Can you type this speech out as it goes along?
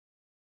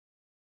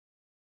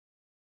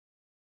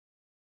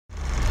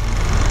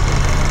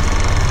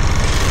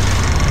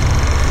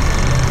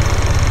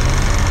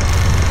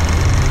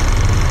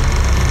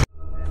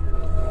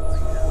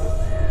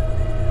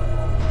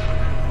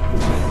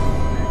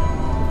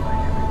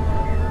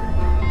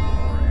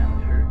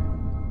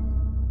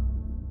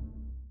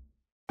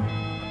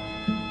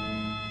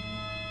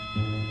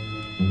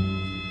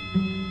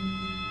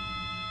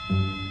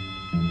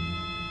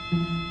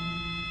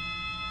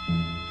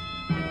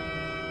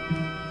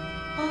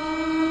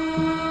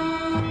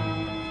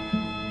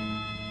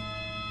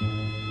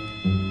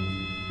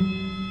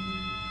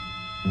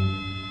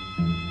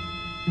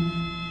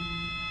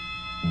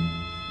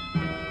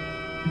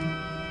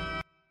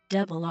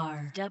double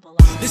R.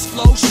 This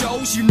flow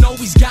shows you know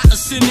he's got a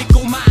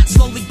cynical mind,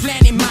 slowly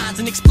planning minds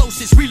and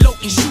explosives,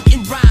 reloading,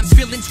 shooting rhymes,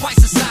 feeling twice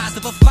the size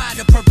of a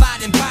fighter,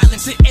 providing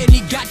violence at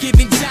any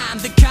God-given time.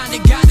 The kind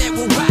of guy that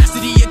will rise to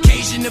the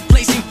occasion of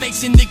placing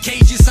fakes in the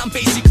cages. I'm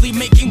basically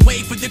making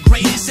way for the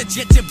greatest, that's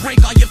yet to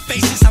break all your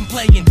faces. I'm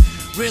playing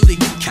really,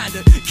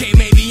 kinda, okay,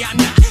 maybe I'm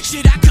not.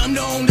 Shit, I come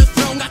to own the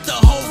throne, got the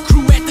whole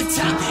crew at the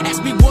top. Ask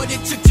me what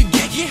it took to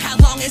get here, how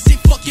long has it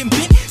fucking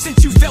been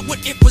since you felt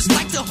what it was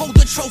like to hold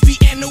a trophy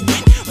and a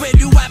win? Where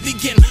do I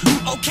begin?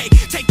 Okay,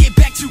 take it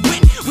back to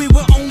when we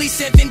were only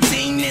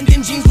 17 and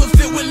then jeans were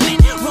filled with lint.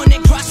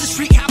 Running across the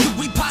street, how could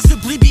we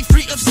possibly be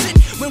free of sin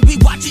when we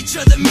watch each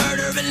other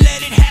murder and let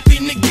it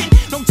happen again?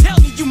 Don't tell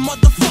me, you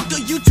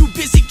motherfucker, you too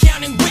busy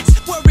counting wins.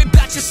 Worry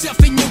about yourself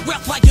and your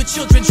wealth while your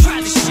children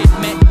try this shit,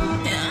 man.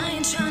 Yeah, I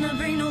ain't tryna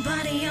bring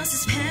nobody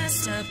else's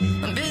past up.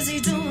 I'm busy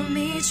doing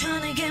me,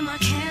 tryna get my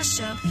cash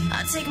up.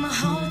 I take my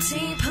whole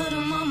team, put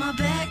them on my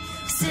back.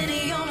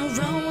 City on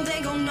the road,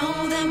 they gon'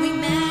 know that we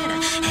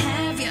mad.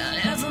 Have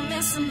ya ever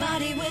met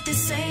somebody with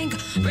this anger?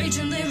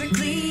 Raging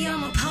lyrically,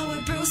 I'm a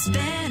poet, Bruce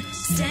Banner.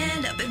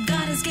 Stand up if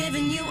God has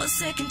given you a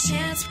second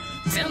chance.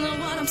 Feeling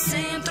what I'm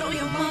saying, throw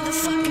your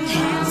motherfucking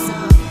hands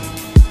up.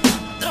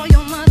 Throw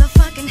your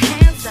motherfucking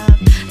hands up.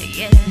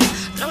 Yeah,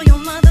 throw your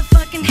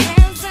motherfucking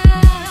hands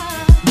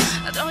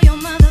up. Throw your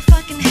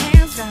motherfucking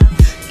hands up.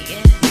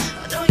 Yeah,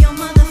 throw your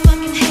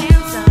motherfucking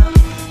hands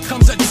up.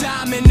 Comes a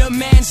time in a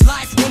man's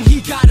life when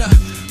he gotta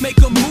make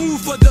a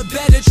move for the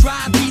better.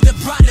 Try be the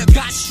product,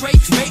 got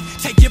straight fake.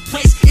 Take your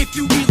place if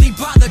you really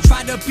bother.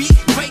 Try to be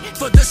great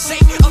for the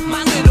sake of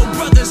my little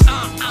brothers.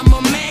 I'm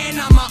a man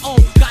on my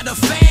own, got a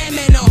fam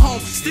and a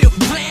home. Still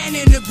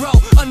planning to grow,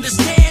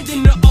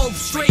 understanding the oath.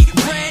 Straight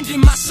brand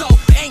in my soul,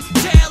 ain't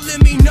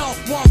telling me no,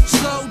 won't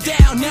slow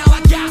down. Now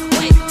I got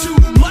way too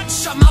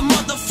much on my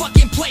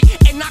motherfucking plate,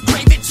 and I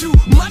crave it too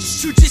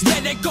much to just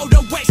let it go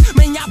to waste.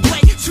 Man, I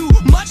play too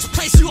much,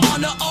 place you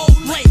on the old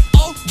late.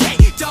 Okay,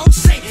 don't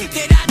say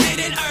that I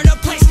didn't earn a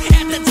place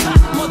at the top,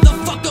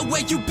 motherfucker,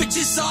 where you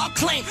bitches all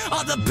claim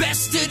all the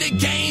best of the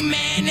game.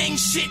 Man, ain't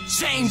shit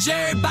changed.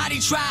 Everybody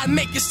try and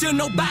make it, still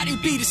nobody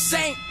be the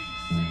same.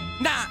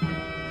 Nah.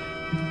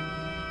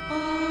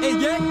 Hey,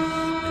 yeah.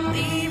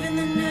 Believe in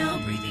the now,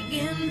 breathing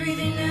in,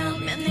 breathing out.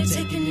 Man, they're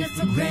taking it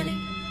for granted.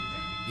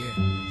 Yeah.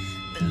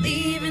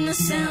 Believe in the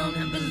sound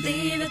and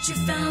believe that you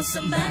found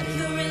somebody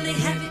who really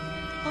had it.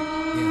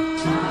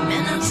 Yeah.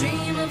 Man, I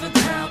dream of a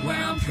crowd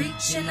where I'm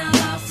preaching out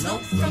loud,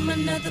 float from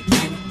another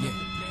planet. Yeah.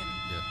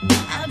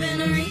 I've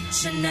been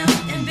reaching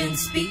out and been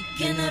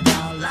speaking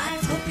about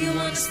life. Hope you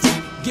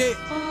understand. Yeah.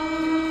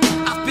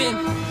 I've been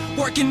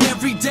working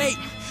every day,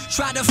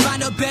 try to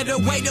find a better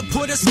way to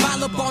put a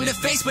smile up on their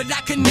face, but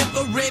I can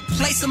never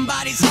replace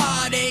somebody's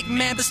heartache,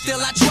 man, but still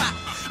I try.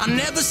 I'm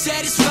never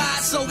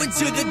satisfied, so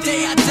until the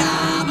day I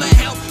die, I'ma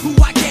help who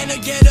I can to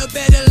get a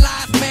better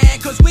life, man,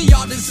 cause we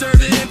all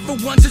deserve it, and for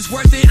once it's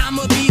worth it.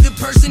 I'ma be the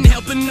person,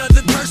 help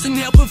another person,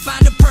 help him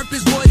find a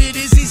purpose. What it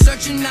is he's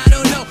searching, I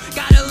don't know.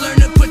 Gotta learn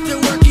to put the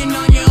work in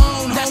on your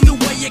own, that's the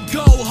way it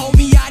go,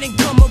 homie, I didn't